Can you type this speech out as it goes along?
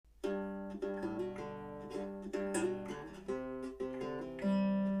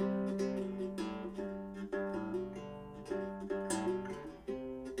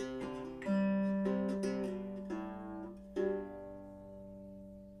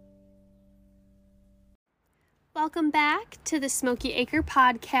Welcome back to the Smoky Acre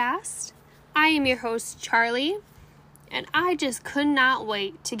podcast. I am your host, Charlie, and I just could not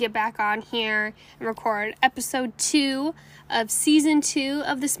wait to get back on here and record episode 2 of season 2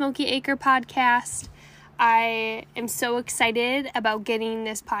 of the Smoky Acre podcast. I am so excited about getting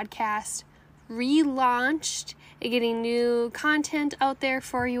this podcast relaunched and getting new content out there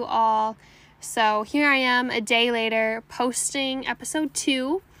for you all. So here I am a day later posting episode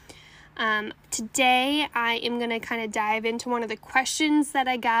 2. Today I am going to kind of dive into one of the questions that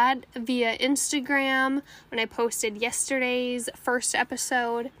I got via Instagram when I posted yesterday's first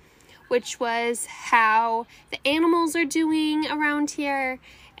episode, which was how the animals are doing around here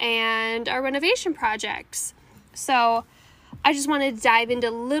and our renovation projects. So I just wanted to dive into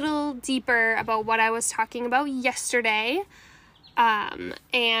a little deeper about what I was talking about yesterday.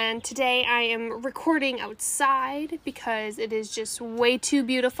 And today I am recording outside because it is just way too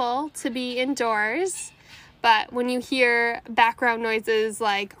beautiful to be indoors. But when you hear background noises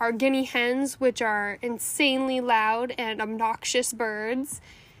like our guinea hens, which are insanely loud and obnoxious birds,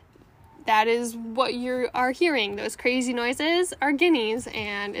 that is what you are hearing. Those crazy noises are guineas,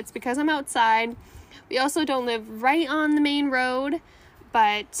 and it's because I'm outside. We also don't live right on the main road,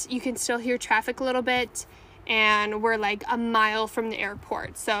 but you can still hear traffic a little bit. And we're like a mile from the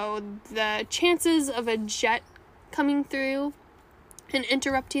airport. So the chances of a jet coming through and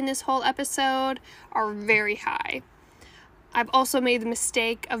interrupting this whole episode are very high. I've also made the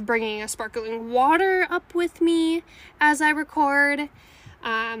mistake of bringing a sparkling water up with me as I record,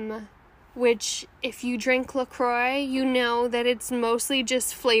 which if you drink LaCroix, you know that it's mostly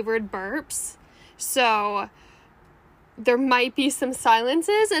just flavored burps. So there might be some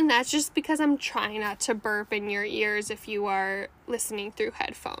silences, and that's just because I'm trying not to burp in your ears if you are listening through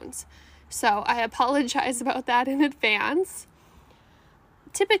headphones. So I apologize about that in advance.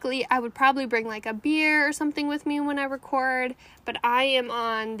 Typically, I would probably bring like a beer or something with me when I record, but I am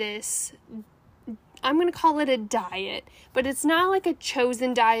on this, I'm going to call it a diet, but it's not like a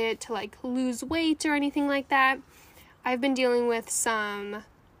chosen diet to like lose weight or anything like that. I've been dealing with some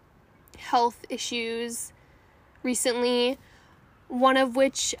health issues recently, one of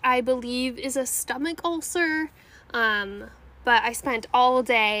which I believe is a stomach ulcer, but I spent all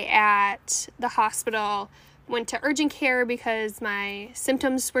day at the hospital, went to urgent care because my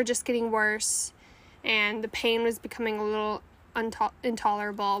symptoms were just getting worse and the pain was becoming a little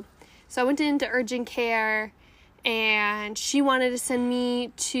intolerable. So I went into urgent care and she wanted to send me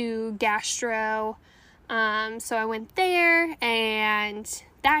to gastro, so I went there, and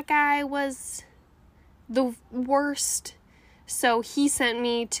that guy was the worst. So he sent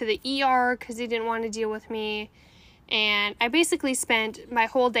me to the ER because he didn't want to deal with me. And I basically spent my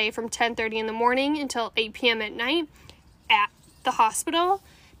whole day from 10:30 in the morning until 8 p.m. at night at the hospital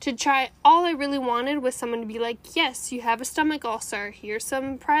to try. All I really wanted was someone to be like, yes, you have a stomach ulcer. Here's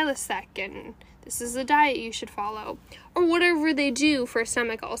some Prilosec, and this is a diet you should follow. Or whatever they do for a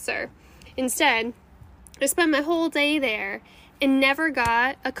stomach ulcer. Instead, I spent my whole day there and never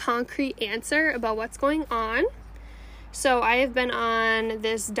got a concrete answer about what's going on. So I have been on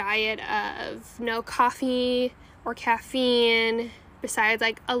this diet of no coffee or caffeine, besides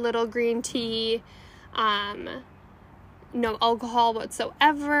like a little green tea, no alcohol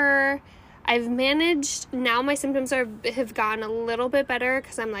whatsoever. I've managed, now my symptoms have gotten a little bit better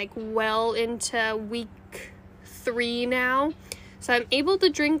because I'm like well into week 3 now. So I'm able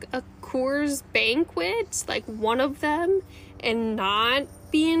to drink a Coors Banquet, like one of them, and not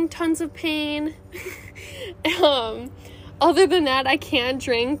be in tons of pain. Other than that, I can't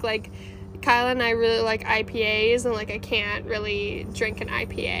drink, like, Kyle and I really like IPAs, and, like, I can't really drink an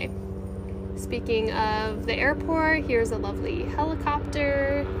IPA. Speaking of the airport, here's a lovely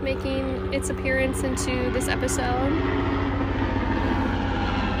helicopter making its appearance into this episode.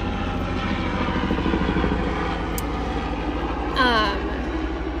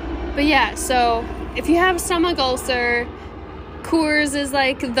 But yeah, so if you have a stomach ulcer, Coors is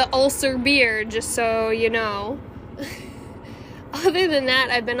like the ulcer beer, just so you know. Other than that,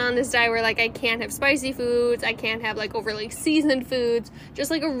 I've been on this diet where like I can't have spicy foods, I can't have like overly seasoned foods,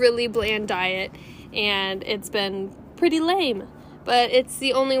 just like a really bland diet, and it's been pretty lame. But it's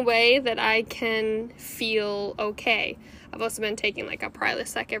the only way that I can feel okay. I've also been taking like a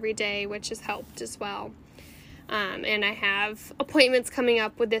Prilosec every day, which has helped as well. And I have appointments coming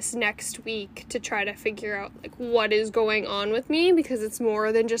up with this next week to try to figure out like what is going on with me, because it's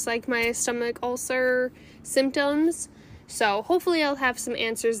more than just like my stomach ulcer symptoms. So hopefully I'll have some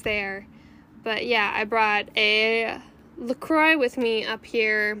answers there. But yeah, I brought a LaCroix with me up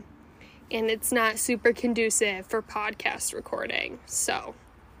here, and it's not super conducive for podcast recording. So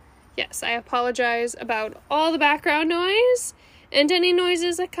Yes, I apologize about all the background noise and any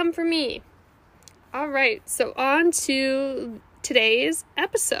noises that come from me. All right, so on to today's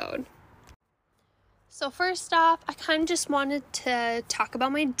episode. So first off, I kind of just wanted to talk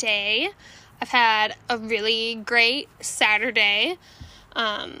about my day. I've had a really great Saturday.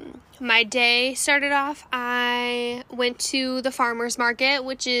 My day started off, I went to the farmer's market,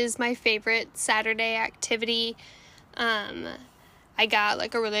 which is my favorite Saturday activity. I got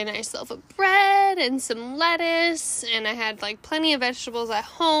like a really nice loaf of bread and some lettuce, and I had like plenty of vegetables at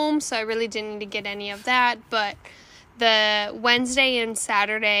home, so I really didn't need to get any of that. But the Wednesday and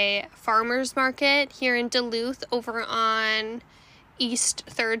Saturday farmer's market here in Duluth over on East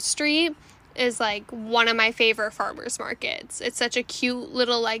 3rd Street is like one of my favorite farmer's markets. It's such a cute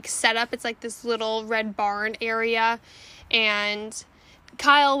little like setup. It's like this little red barn area, and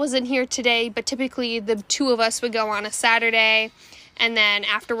Kyle wasn't here today, but typically the two of us would go on a Saturday, and then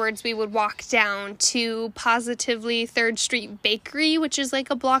afterwards we would walk down to Positively 3rd Street Bakery, which is like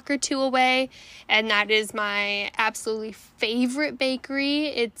a block or two away, and that is my absolutely favorite bakery.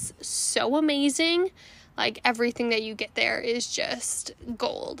 It's so amazing. Like, everything that you get there is just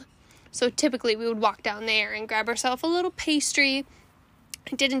gold. So typically we would walk down there and grab ourselves a little pastry.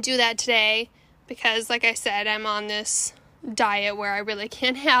 I didn't do that today because, like I said, I'm on this diet where I really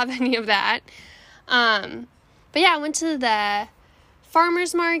can't have any of that. But yeah, I went to the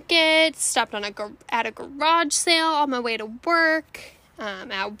farmer's market, stopped on at a garage sale on my way to work.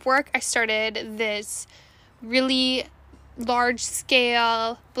 At work, I started this really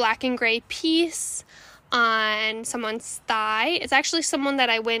large-scale black and gray piece on someone's thigh. It's actually someone that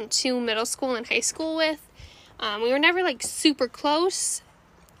I went to middle school and high school with. We were never like super close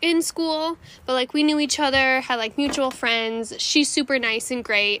in school, but like we knew each other, had like mutual friends. She's super nice and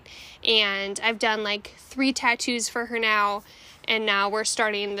great, and I've done like 3 tattoos for her now, and now we're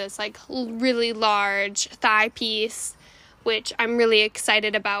starting this like really large thigh piece, which I'm really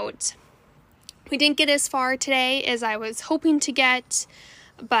excited about. We didn't get as far today as I was hoping to get,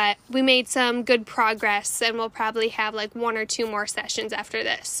 but we made some good progress, and we'll probably have like 1 or 2 more sessions after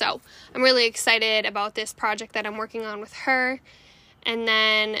this. So I'm really excited about this project that I'm working on with her. And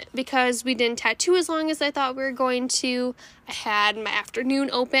then because we didn't tattoo as long as I thought we were going to, I had my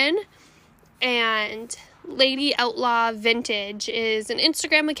afternoon open, and Lady Outlaw Vintage is an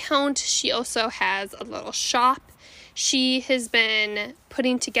Instagram account. She also has a little shop. She has been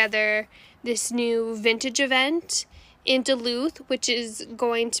putting together this new vintage event in Duluth, which is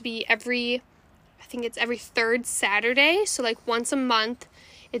going to be every 3rd Saturday. So like once a month,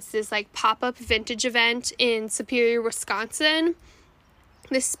 it's this like pop-up vintage event in Superior, Wisconsin.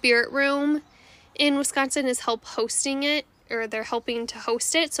 The Spirit Room in Wisconsin is hosting it, or they're helping to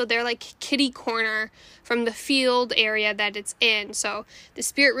host it. So they're like kitty corner from the field area that it's in. So the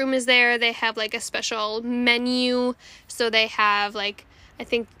Spirit Room is there. They have like a special menu. So they have like, I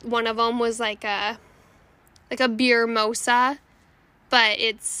think one of them was like a beer mosa, but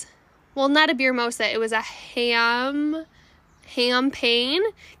it's, well, not a beer mosa. It was a ham pain,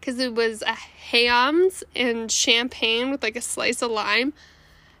 because it was a hams and champagne with like a slice of lime.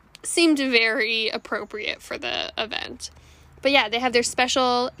 Seemed very appropriate for the event. But yeah, they have their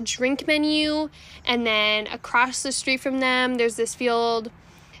special drink menu, and then across the street from them, there's this field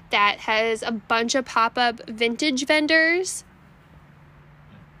that has a bunch of pop-up vintage vendors.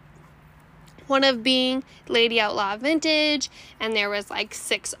 One of being Lady Outlaw Vintage, and there was like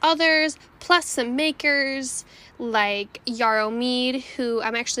 6 others, plus some makers like Yarrow Mead, who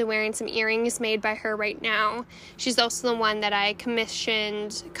I'm actually wearing some earrings made by her right now. She's also the one that I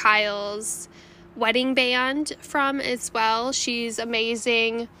commissioned Kyle's wedding band from as well. She's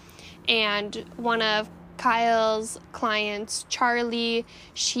amazing. And one of Kyle's clients, Charlie,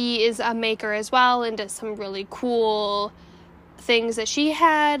 she is a maker as well and does some really cool things that she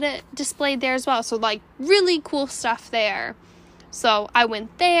had displayed there as well. So like really cool stuff there. So I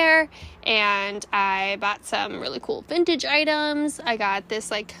went there and I bought some really cool vintage items. I got this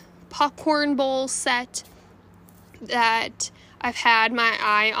like popcorn bowl set that I've had my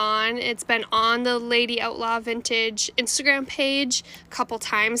eye on. It's been on the Lady Outlaw Vintage Instagram page a couple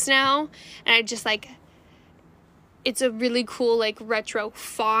times now, and I just like, it's a really cool like retro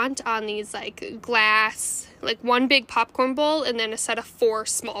font on these like glass, like one big popcorn bowl and then a set of 4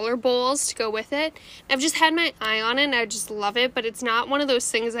 smaller bowls to go with it. I've just had my eye on it and I just love it, but it's not one of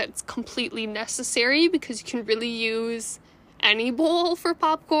those things that's completely necessary because you can really use any bowl for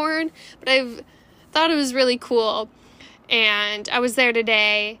popcorn, but I've thought it was really cool. And I was there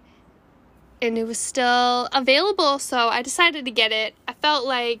today and it was still available, so I decided to get it. I felt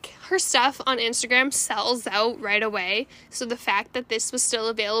like her stuff on Instagram sells out right away, so the fact that this was still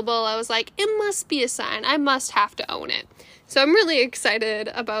available, I was like, it must be a sign. I must have to own it. So I'm really excited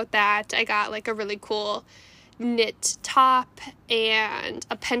about that. I got like a really cool knit top and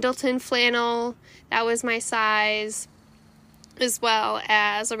a Pendleton flannel. That was my size, as well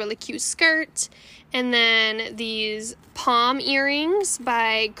as a really cute skirt. And then these palm earrings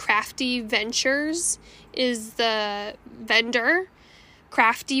by Crafty Ventures is the vendor.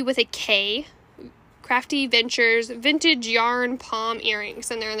 Crafty with a K. Crafty Ventures vintage yarn palm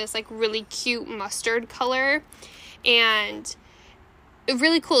earrings. And they're in this like really cute mustard color. And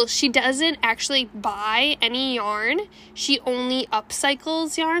really cool. She doesn't actually buy any yarn. She only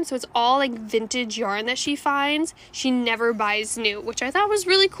upcycles yarn, so it's all like vintage yarn that she finds. She never buys new, which I thought was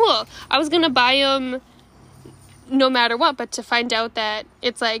really cool. I was gonna buy them no matter what, but to find out that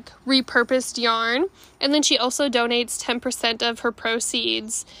it's like repurposed yarn. And then she also donates 10% of her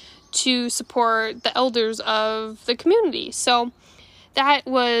proceeds to support the elders of the community. So that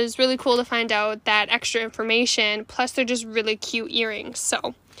was really cool to find out that extra information, plus they're just really cute earrings. So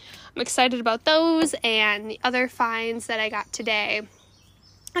I'm excited about those and the other finds that I got today.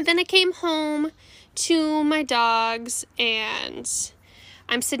 And then I came home to my dogs, and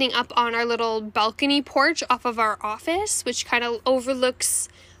I'm sitting up on our little balcony porch off of our office, which kind of overlooks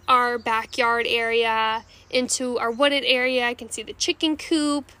our backyard area into our wooded area. I can see the chicken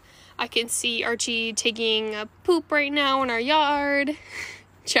coop. I can see Archie taking a poop right now in our yard.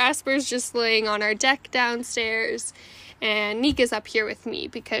 Jasper's just laying on our deck downstairs. And Nika's up here with me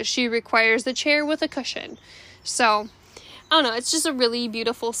because she requires the chair with a cushion. So, I don't know, it's just a really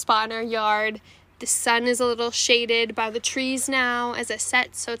beautiful spot in our yard. The sun is a little shaded by the trees now as it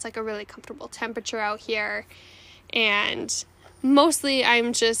sets, so it's like a really comfortable temperature out here. And mostly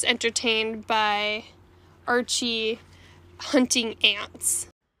I'm just entertained by Archie hunting ants.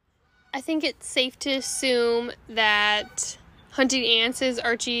 I think it's safe to assume that hunting ants is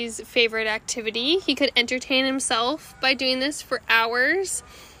Archie's favorite activity. He could entertain himself by doing this for hours.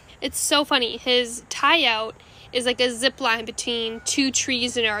 It's so funny. His tie out is like a zip line between two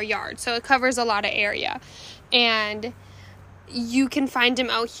trees in our yard, so it covers a lot of area. And you can find him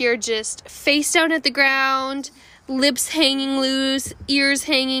out here just face down at the ground, lips hanging loose, ears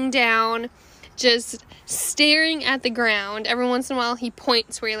hanging down, just staring at the ground. Every once in a while he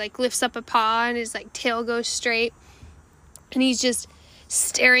points where he like lifts up a paw and his like tail goes straight, and he's just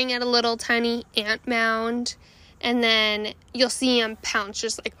staring at a little tiny ant mound. And then you'll see him pounce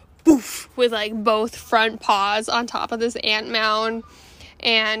just like boof with like both front paws on top of this ant mound,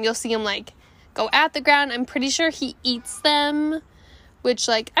 and you'll see him like go at the ground. I'm pretty sure he eats them, which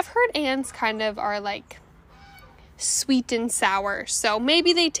like I've heard ants kind of are like sweet and sour, so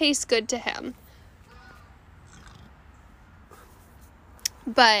maybe they taste good to him.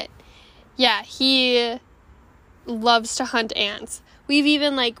 But yeah, he loves to hunt ants. We've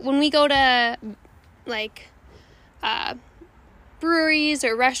even like when we go to like breweries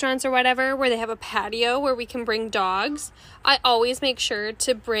or restaurants or whatever where they have a patio where we can bring dogs, I always make sure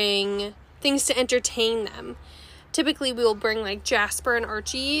to bring things to entertain them. Typically we will bring like Jasper and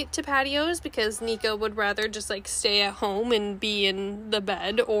Archie to patios because Nika would rather just like stay at home and be in the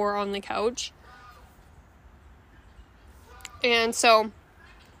bed or on the couch. And so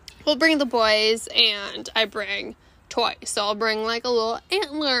we'll bring the boys, and I bring toys. So I'll bring like a little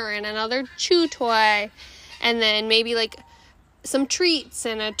antler and another chew toy, and then maybe like some treats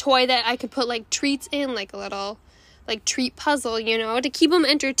and a toy that I could put like treats in, like a little like treat puzzle, you know, to keep them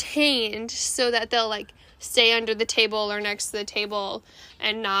entertained so that they'll like stay under the table or next to the table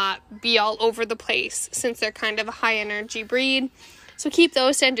and not be all over the place, since they're kind of a high energy breed. So keep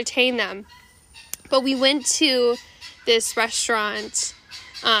those to entertain them. But we went to this restaurant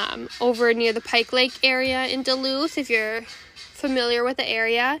over near the Pike Lake area in Duluth, if you're familiar with the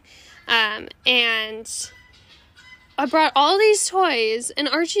area. And I brought all these toys, and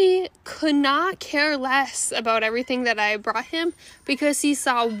Archie could not care less about everything that I brought him because he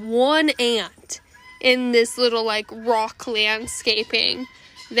saw one ant in this little like rock landscaping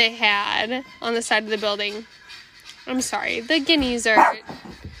they had on the side of the building. I'm sorry, the guineas are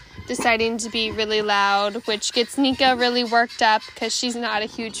deciding to be really loud, which gets Nika really worked up because she's not a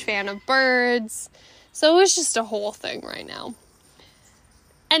huge fan of birds. So it's just a whole thing right now.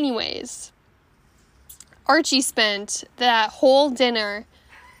 Anyways, Archie spent that whole dinner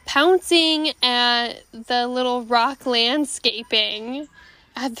pouncing at the little rock landscaping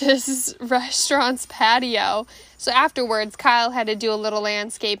at this restaurant's patio. So afterwards, Kyle had to do a little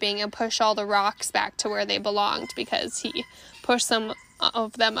landscaping and push all the rocks back to where they belonged because he pushed them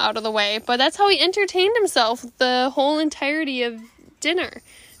of them out of the way. But that's how he entertained himself the whole entirety of dinner.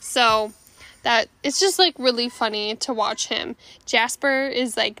 So that it's just like really funny to watch him. Jasper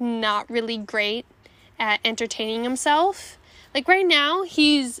is like not really great at entertaining himself. Like right now,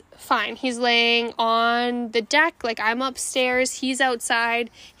 he's fine. He's laying on the deck. Like I'm upstairs, he's outside.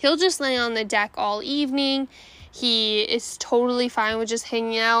 He'll just lay on the deck all evening. He is totally fine with just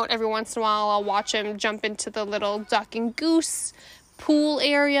hanging out. Every once in a while, I'll watch him jump into the little duck and goose pool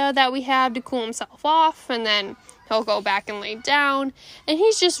area that we have to cool himself off. And then he'll go back and lay down. And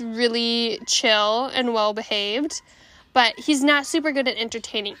he's just really chill and well behaved. But he's not super good at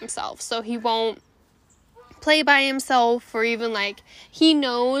entertaining himself. So he won't play by himself, or even like he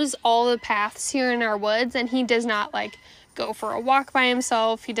knows all the paths here in our woods, and he does not like go for a walk by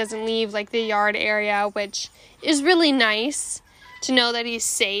himself. He doesn't leave like the yard area, which is really nice to know that he's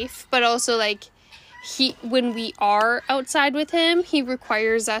safe. But also like when we are outside with him, he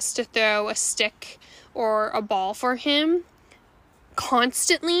requires us to throw a stick or a ball for him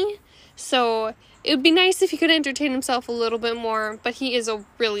constantly. So it would be nice if he could entertain himself a little bit more, but he is a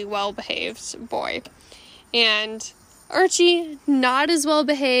really well behaved boy. And Archie, not as well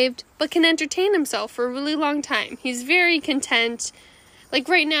behaved, but can entertain himself for a really long time. He's very content. Like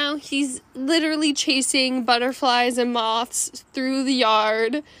right now, he's literally chasing butterflies and moths through the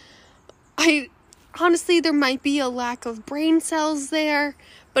yard. Honestly, there might be a lack of brain cells there,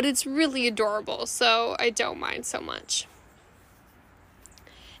 but it's really adorable, so I don't mind so much.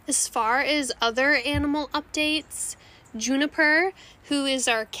 As far as other animal updates, Juniper, who is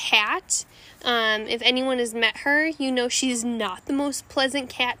our cat, if anyone has met her, you know she's not the most pleasant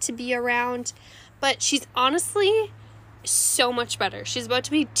cat to be around, but she's honestly so much better. She's about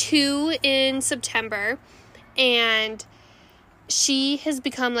to be 2 in September, and she has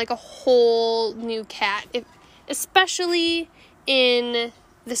become like a whole new cat, especially in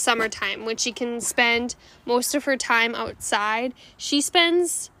the summertime when she can spend most of her time outside. She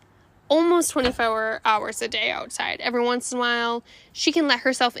spends almost 24 hours a day outside. Every once in a while, she can let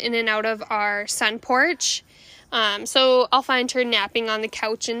herself in and out of our sun porch. So I'll find her napping on the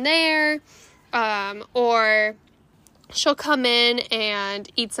couch in there, or she'll come in and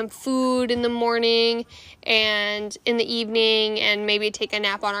eat some food in the morning and in the evening and maybe take a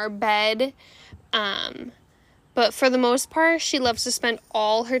nap on our bed. But for the most part, she loves to spend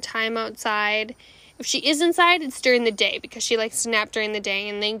all her time outside. If she is inside, it's during the day because she likes to nap during the day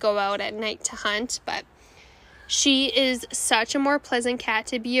and then go out at night to hunt. But she is such a more pleasant cat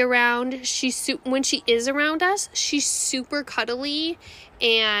to be around. When she is around us, she's super cuddly.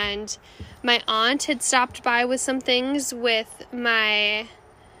 And my aunt had stopped by with some things with my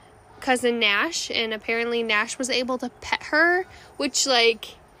cousin Nash, and apparently Nash was able to pet her, which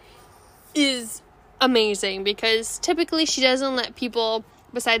like is amazing because typically she doesn't let people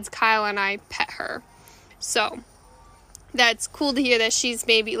besides Kyle and I pet her. So that's cool to hear that she's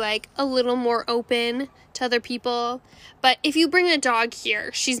maybe like a little more open to other people. But if you bring a dog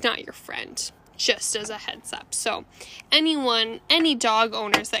here, she's not your friend, just as a heads up. So any dog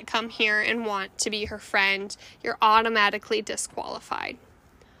owners that come here and want to be her friend, you're automatically disqualified.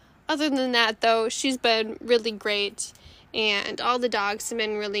 Other than that though, she's been really great and all the dogs have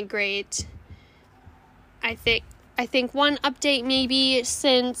been really great. I think one update maybe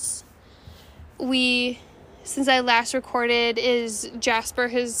since I last recorded is Jasper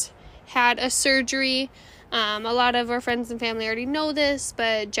has had a surgery. A lot of our friends and family already know this,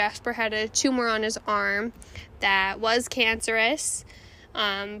 but Jasper had a tumor on his arm that was cancerous.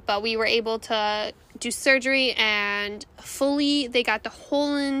 But we were able to do surgery and they got the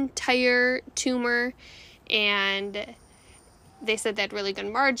whole entire tumor, and they said they had really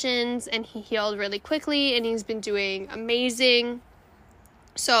good margins, and he healed really quickly, and he's been doing amazing.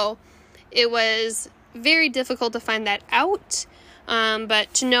 So it was very difficult to find that out,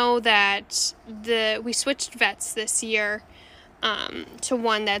 but to know that we switched vets this year to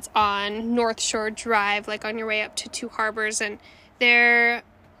one that's on North Shore Drive, like on your way up to Two Harbors, and they're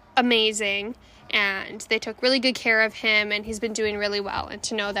amazing, and they took really good care of him, and he's been doing really well. And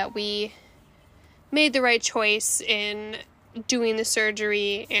to know that we made the right choice in doing the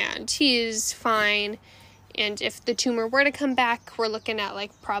surgery and he is fine, and if the tumor were to come back, we're looking at like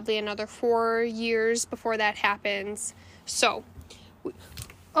probably another 4 years before that happens. So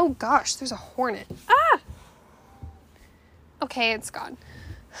oh gosh, there's a hornet. Okay, it's gone.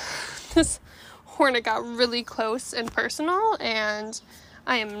 This hornet got really close and personal, and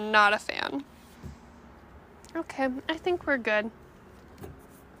I am not a fan. Okay, I think we're good.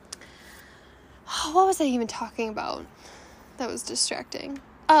 What was I even talking about? That was distracting.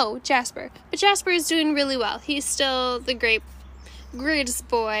 Oh, Jasper. But Jasper is doing really well. He's still the great greatest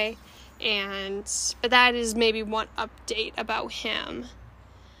boy. But that is maybe one update about him.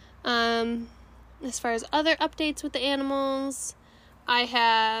 As far as other updates with the animals, I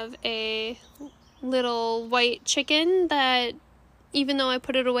have a little white chicken that, even though I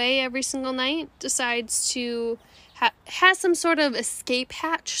put it away every single night, decides to has some sort of escape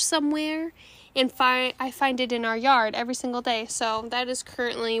hatch somewhere, and I find it in our yard every single day. So that is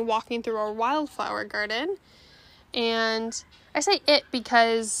currently walking through our wildflower garden. And I say it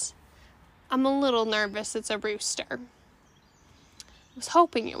because I'm a little nervous it's a rooster. I was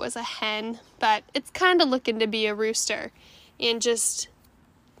hoping it was a hen, but it's kind of looking to be a rooster. And just,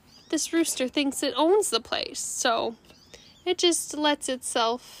 this rooster thinks it owns the place. So it just lets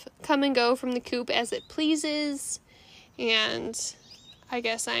itself come and go from the coop as it pleases. And I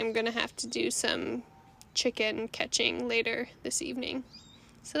guess I'm going to have to do some chicken catching later this evening.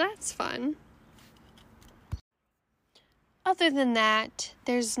 So that's fun. Other than that,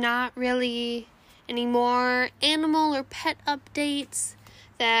 there's not really any more animal or pet updates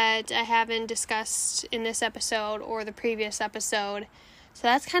that I haven't discussed in this episode or the previous episode. So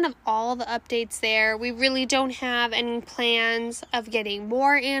that's kind of all the updates there. We really don't have any plans of getting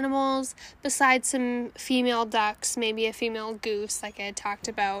more animals besides some female ducks, maybe a female goose like I had talked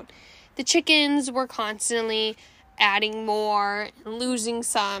about. The chickens, we're constantly adding more and losing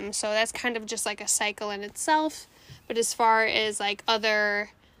some, so that's kind of just like a cycle in itself. But as far as like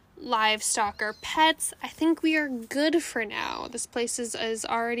other livestock or pets, I think we are good for now. This place is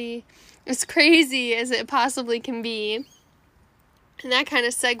already as crazy as it possibly can be. And that kind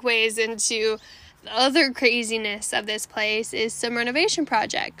of segues into the other craziness of this place is some renovation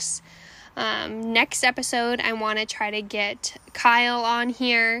projects. Next episode, I want to try to get Kyle on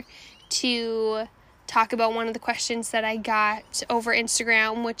here to talk about one of the questions that I got over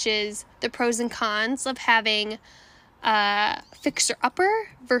Instagram, which is the pros and cons of having fixer-upper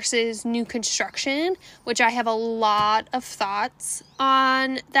versus new construction, which I have a lot of thoughts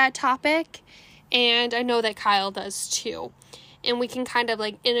on that topic, and I know that Kyle does too. And we can kind of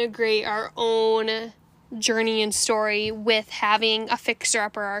like integrate our own journey and story with having a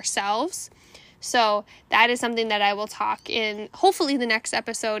fixer-upper ourselves. So that is something that I will talk in hopefully the next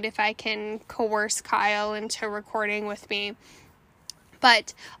episode if I can coerce Kyle into recording with me.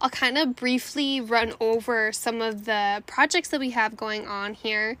 But I'll kind of briefly run over some of the projects that we have going on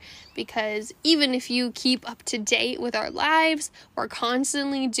here, because even if you keep up to date with our lives, we're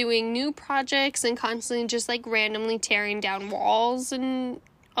constantly doing new projects and constantly just like randomly tearing down walls and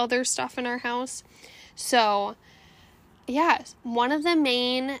other stuff in our house. So yeah, one of the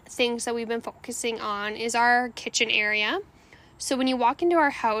main things that we've been focusing on is our kitchen area. So when you walk into our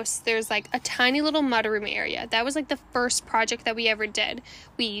house, there's like a tiny little mudroom area. That was like the first project that we ever did.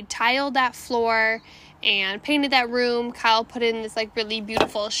 We tiled that floor and painted that room. Kyle put in this like really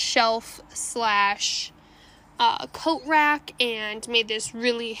beautiful shelf / coat rack and made this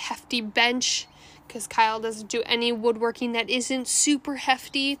really hefty bench because Kyle doesn't do any woodworking that isn't super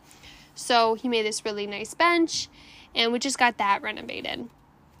hefty. So he made this really nice bench and we just got that renovated.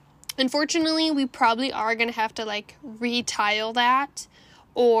 Unfortunately, we probably are going to have to, like, retile that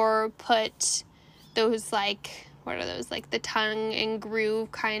or put those, like, what are those, like, the tongue and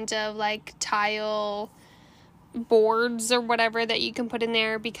groove kind of, like, tile boards or whatever that you can put in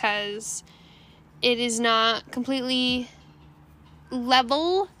there because it is not completely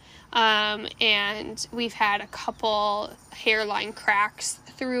level, and we've had a couple hairline cracks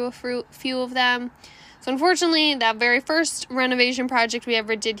through a few of them. So unfortunately, that very first renovation project we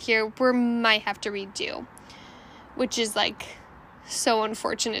ever did here, we might have to redo, which is like so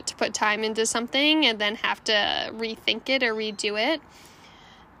unfortunate to put time into something and then have to rethink it or redo it.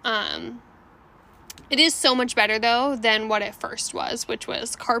 It is so much better though than what it first was, which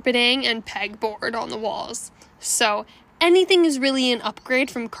was carpeting and pegboard on the walls. So anything is really an upgrade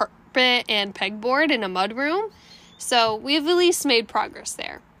from carpet and pegboard in a mudroom. So we've at least made progress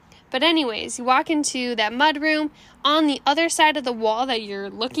there. But anyways, you walk into that mudroom. On the other side of the wall that you're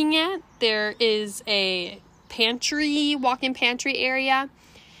looking at, there is a pantry, walk-in pantry area.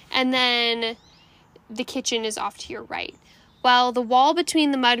 And then the kitchen is off to your right. Well, the wall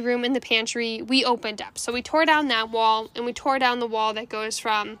between the mudroom and the pantry, we opened up. So we tore down that wall, and we tore down the wall that goes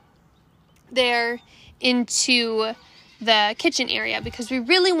from there into the kitchen area because we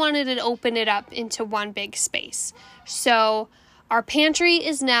really wanted to open it up into one big space. So our pantry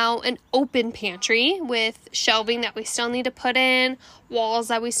is now an open pantry with shelving that we still need to put in, walls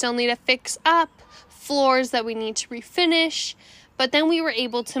that we still need to fix up, floors that we need to refinish. But then we were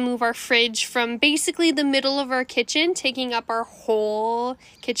able to move our fridge from basically the middle of our kitchen, taking up our whole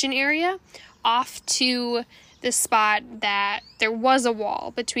kitchen area, off to the spot that there was a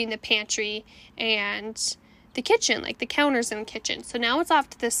wall between the pantry and the kitchen, like the counters in the kitchen. So now it's off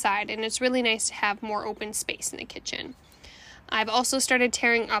to the side, and it's really nice to have more open space in the kitchen. I've also started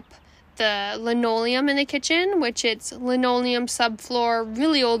tearing up the linoleum in the kitchen, which it's linoleum subfloor,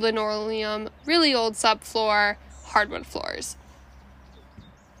 really old linoleum, really old subfloor, hardwood floors.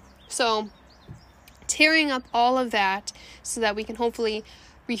 So tearing up all of that so that we can hopefully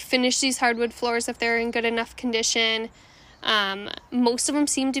refinish these hardwood floors if they're in good enough condition. Most of them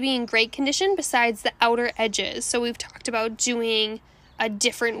seem to be in great condition besides the outer edges. So we've talked about doing a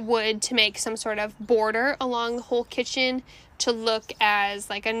different wood to make some sort of border along the whole kitchen to look as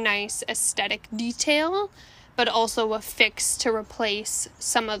like a nice aesthetic detail, but also a fix to replace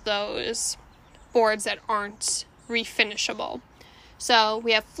some of those boards that aren't refinishable. So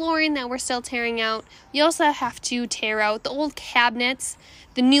we have flooring that we're still tearing out. We also have to tear out the old cabinets.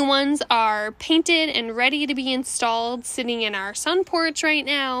 The new ones are painted and ready to be installed, sitting in our sun porch right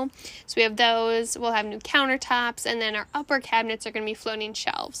now. So we have those. We'll have new countertops, and then our upper cabinets are going to be floating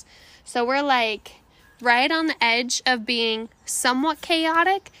shelves. So we're like right on the edge of being somewhat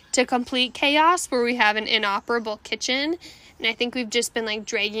chaotic to complete chaos, where we have an inoperable kitchen. And I think we've just been like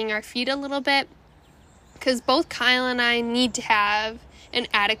dragging our feet a little bit, because both Kyle and I need to have an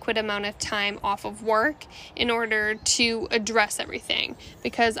adequate amount of time off of work in order to address everything,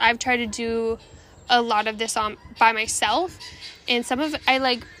 because I've tried to do a lot of this by myself, and some of it I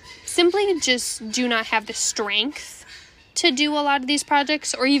like simply just do not have the strength to do a lot of these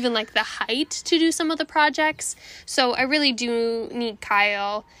projects, or even like the height to do some of the projects. So I really do need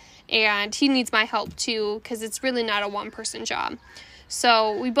Kyle, and he needs my help too, because it's really not a one-person job.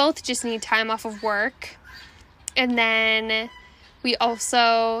 So we both just need time off of work. And then we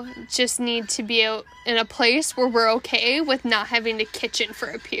also just need to be in a place where we're okay with not having to kitchen for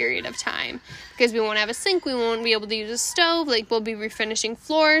a period of time, because we won't have a sink, we won't be able to use a stove, like we'll be refinishing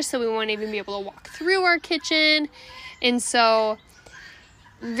floors, so we won't even be able to walk through our kitchen. And so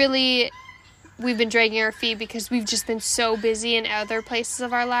really we've been dragging our feet because we've just been so busy in other places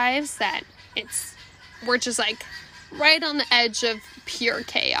of our lives that we're just like right on the edge of pure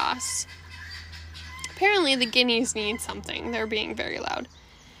chaos. Apparently the guineas need something. They're being very loud.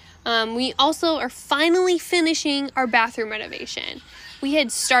 We also are finally finishing our bathroom renovation. We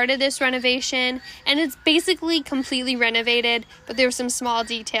had started this renovation, and it's basically completely renovated, but there were some small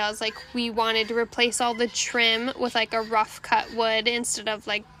details. Like we wanted to replace all the trim with like a rough cut wood instead of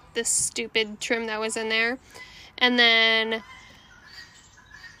like this stupid trim that was in there. And then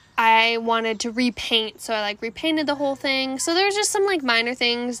I wanted to repaint, so I like repainted the whole thing. So there was just some like minor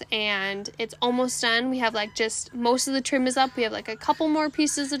things, and it's almost done. We have like just most of the trim is up. We have like a couple more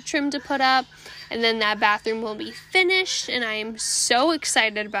pieces of trim to put up, and then that bathroom will be finished, and I am so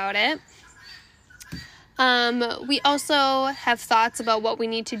excited about it. We also have thoughts about what we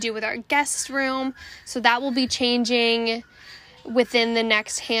need to do with our guest room, so that will be changing within the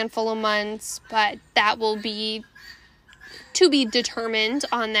next handful of months, but that will be to be determined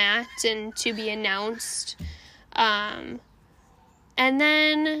on that and to be announced. And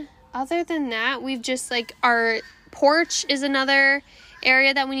then other than that, we've just like our porch is another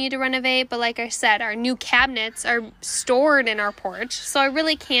area that we need to renovate. But like I said, our new cabinets are stored in our porch. So I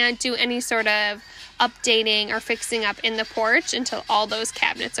really can't do any sort of updating or fixing up in the porch until all those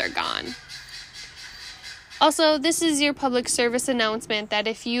cabinets are gone. Also, this is your public service announcement that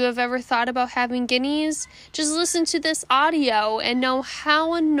if you have ever thought about having guineas, just listen to this audio and know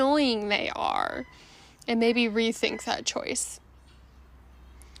how annoying they are, and maybe rethink that choice.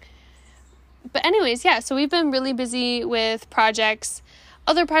 But anyways, yeah, so we've been really busy with projects.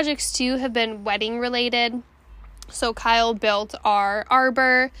 Other projects too have been wedding related. So Kyle built our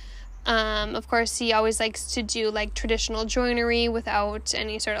arbor. Of course, he always likes to do like traditional joinery without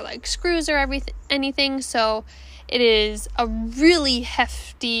any sort of like screws or anything. So it is a really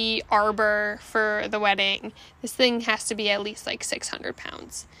hefty arbor for the wedding. This thing has to be at least like 600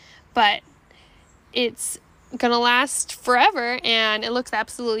 pounds, but it's gonna last forever and it looks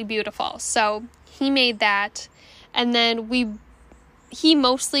absolutely beautiful. So he made that, and then he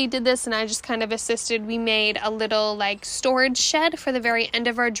mostly did this and I just kind of assisted. We made a little like storage shed for the very end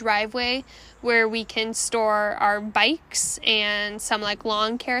of our driveway where we can store our bikes and some like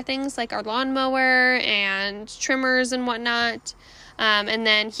lawn care things like our lawnmower and trimmers and whatnot. And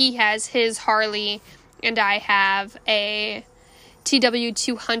then he has his Harley and I have a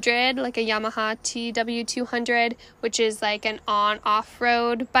TW200, like a Yamaha TW200, which is like an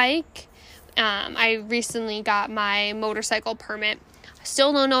off-road bike. I recently got my motorcycle permit. I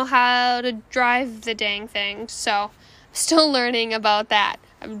still don't know how to drive the dang thing, so I'm still learning about that.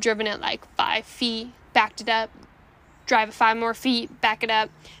 I've driven it like 5 feet backed it up, drive it 5 more feet, back it up.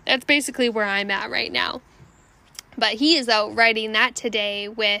 That's basically where I'm at right now. But he is out riding that today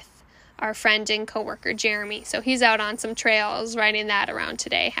with our friend and coworker Jeremy. So he's out on some trails riding that around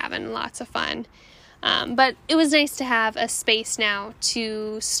today, having lots of fun. But it was nice to have a space now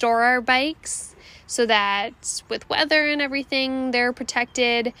to store our bikes so that with weather and everything, they're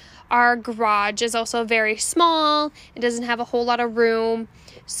protected. Our garage is also very small. It doesn't have a whole lot of room.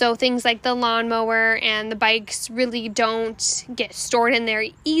 So things like the lawnmower and the bikes really don't get stored in there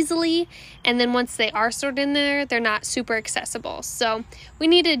easily. And then once they are stored in there, they're not super accessible. So we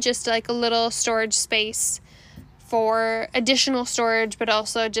needed just like a little storage space for additional storage, but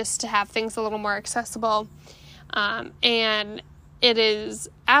also just to have things a little more accessible. And it is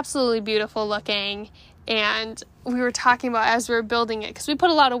absolutely beautiful looking. And we were talking about as we were building it, because we put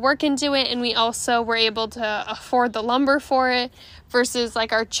a lot of work into it, and we also were able to afford the lumber for it, versus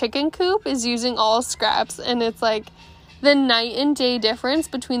like our chicken coop is using all scraps. And it's like the night and day difference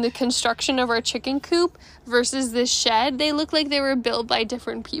between the construction of our chicken coop versus this shed. They look like they were built by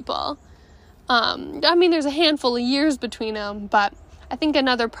different people. I mean, there's a handful of years between them, but I think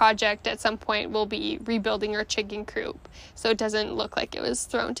another project at some point will be rebuilding our chicken coop so it doesn't look like it was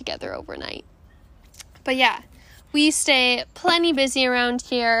thrown together overnight. But yeah, we stay plenty busy around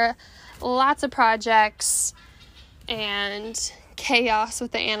here, lots of projects, and chaos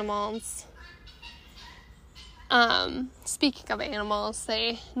with the animals. Speaking of animals,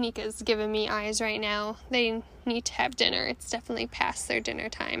 Nika's giving me eyes right now. They need to have dinner. It's definitely past their dinner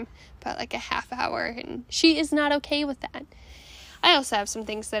time, about like a half hour, and she is not okay with that. I also have some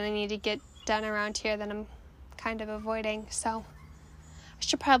things that I need to get done around here that I'm kind of avoiding, so I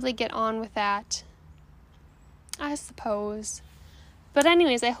should probably get on with that, I suppose. But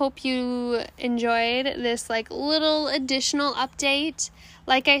anyways, I hope you enjoyed this like little additional update.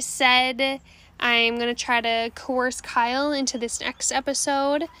 Like I said, I'm going to try to coerce Kyle into this next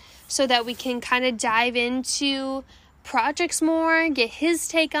episode so that we can kind of dive into projects more, get his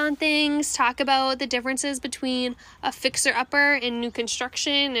take on things, talk about the differences between a fixer-upper and new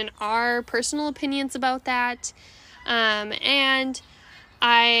construction and our personal opinions about that. And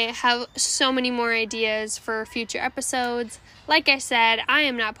I have so many more ideas for future episodes. Like I said, I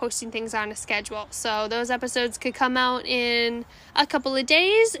am not posting things on a schedule, so those episodes could come out in a couple of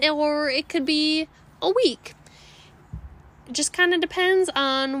days, or it could be a week. It just kind of depends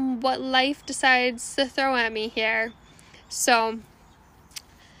on what life decides to throw at me here. So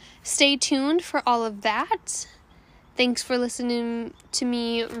stay tuned for all of that. Thanks for listening to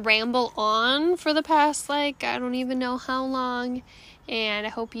me ramble on for the past, I don't even know how long. And I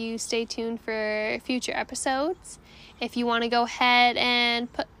hope you stay tuned for future episodes. If you want to go ahead and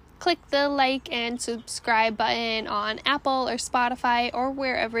click the like and subscribe button on Apple or Spotify or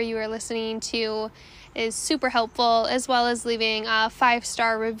wherever you are listening to, is super helpful, as well as leaving a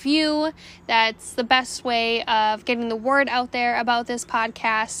 5-star review. That's the best way of getting the word out there about this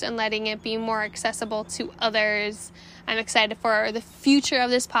podcast and letting it be more accessible to others. I'm excited for the future of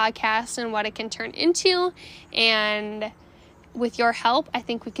this podcast and what it can turn into, and with your help, I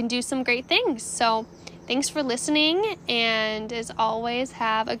think we can do some great things. So thanks for listening, and as always,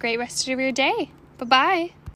 have a great rest of your day. Bye-bye.